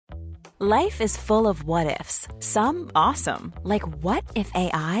Life is full of what-ifs. Some awesome, like what if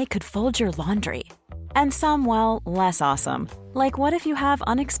AI could fold your laundry? And some, well, less awesome, like what if you have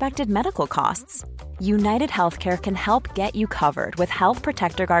unexpected medical costs? United Healthcare can help get you covered with Health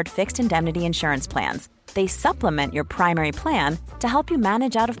Protector Guard fixed indemnity insurance plans. They supplement your primary plan to help you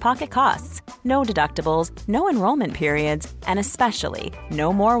manage out-of-pocket costs. No deductibles, no enrollment periods, and especially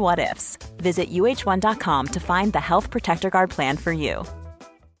no more what-ifs. Visit uh1.com to find the Health Protector Guard plan for you.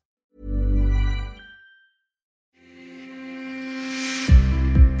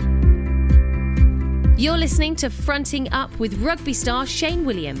 You're listening to Fronting Up with rugby star Shane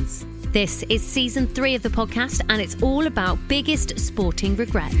Williams. This is season 3 of the podcast, and it's all about biggest sporting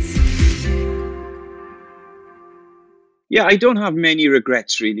regrets. Yeah, I don't have many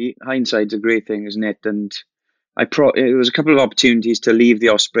regrets, really. Hindsight's a great thing, isn't it? And there was a couple of opportunities to leave the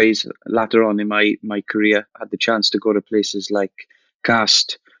Ospreys later on in my career. I had the chance to go to places like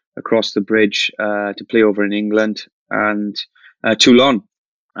Cast, across the bridge, to play over in England, and Toulon.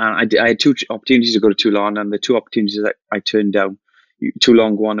 I had 2 opportunities to go to Toulon, and the 2 opportunities that I turned down,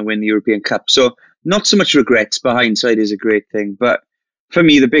 Toulon go on to win the European Cup. So not so much regrets, but hindsight is a great thing. But for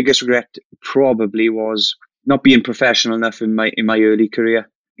me, the biggest regret probably was not being professional enough in my early career.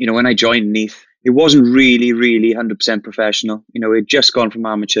 You know, when I joined Neath, it wasn't really 100% professional. You know, it had just gone from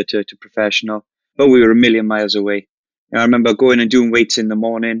amateur to professional, but we were a million miles away. And I remember going and doing weights in the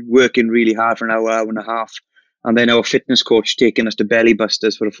morning, working really hard for an hour and a half, and then our fitness coach taking us to Belly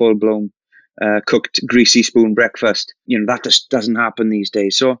Busters for a full-blown cooked greasy spoon breakfast. You know, that just doesn't happen these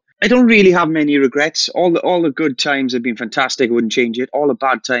days. So I don't really have many regrets. All the good times have been fantastic. I wouldn't change it. All the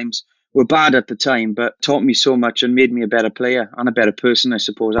bad times were bad at the time, but taught me so much and made me a better player and a better person, I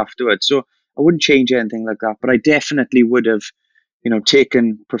suppose, afterwards. So I wouldn't change anything like that, but I definitely would have, you know,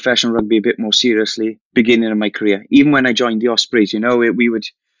 taken professional rugby a bit more seriously beginning of my career. Even when I joined the Ospreys, you know, we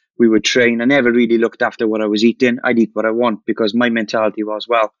would train. I never really looked after what I was eating. I'd eat what I want because my mentality was,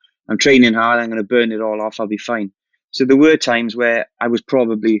 well, I'm training hard, I'm going to burn it all off, I'll be fine. So there were times where I was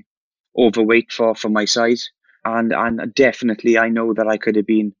probably overweight for my size. And definitely I know that I could have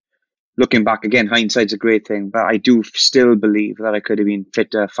been, looking back again, hindsight's a great thing, but I do still believe that I could have been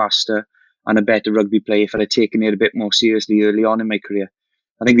fitter, faster, and a better rugby player if I had taken it a bit more seriously early on in my career.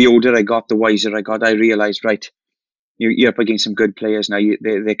 I think the older I got, the wiser I got. I realised, right, you're up against some good players now.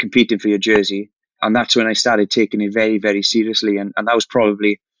 They're competing for your jersey. And that's when I started taking it very, very seriously. And that was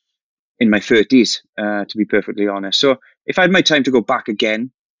probably in my 30s, to be perfectly honest. So if I had my time to go back again,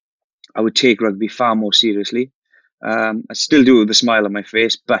 I would take rugby far more seriously. I still do with a smile on my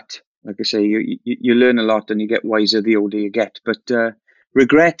face, but like I say, you learn a lot and you get wiser the older you get. But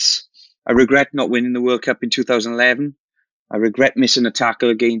regrets, I regret not winning the World Cup in 2011. I regret missing a tackle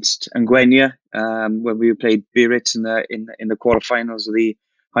against Nguenia when we played Biarritz in the quarterfinals of the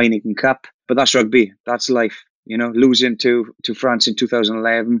Heineken Cup. But that's rugby. That's life. You know, losing to France in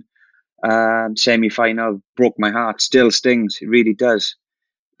 2011, semi-final, broke my heart. Still stings. It really does.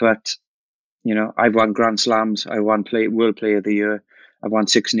 But, you know, I've won Grand Slams. I won World Player of the Year. I've won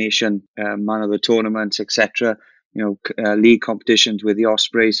Six Nation, Man of the Tournaments, etc. You know, league competitions with the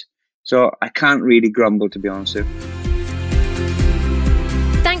Ospreys. So I can't really grumble, to be honest with you.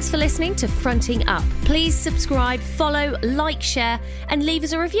 Thanks for listening to Fronting Up. Please subscribe, follow, like, share, and leave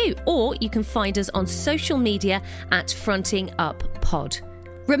us a review. Or you can find us on social media at Fronting Up Pod.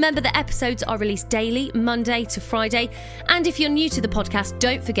 Remember that episodes are released daily, Monday to Friday. And if you're new to the podcast,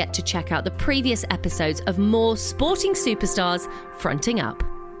 don't forget to check out the previous episodes of more sporting superstars fronting up.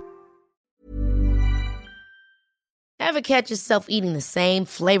 Ever catch yourself eating the same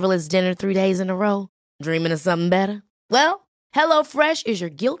flavorless dinner 3 days in a row? Dreaming of something better? Well, HelloFresh is your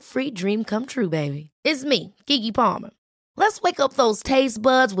guilt-free dream come true, baby. It's me, Keke Palmer. Let's wake up those taste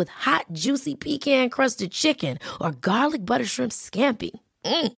buds with hot, juicy pecan-crusted chicken or garlic butter shrimp scampi.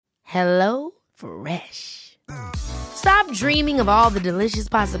 Hello Fresh. Stop dreaming of all the delicious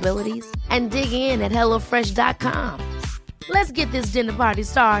possibilities and dig in at HelloFresh.com. Let's get this dinner party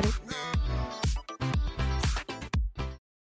started.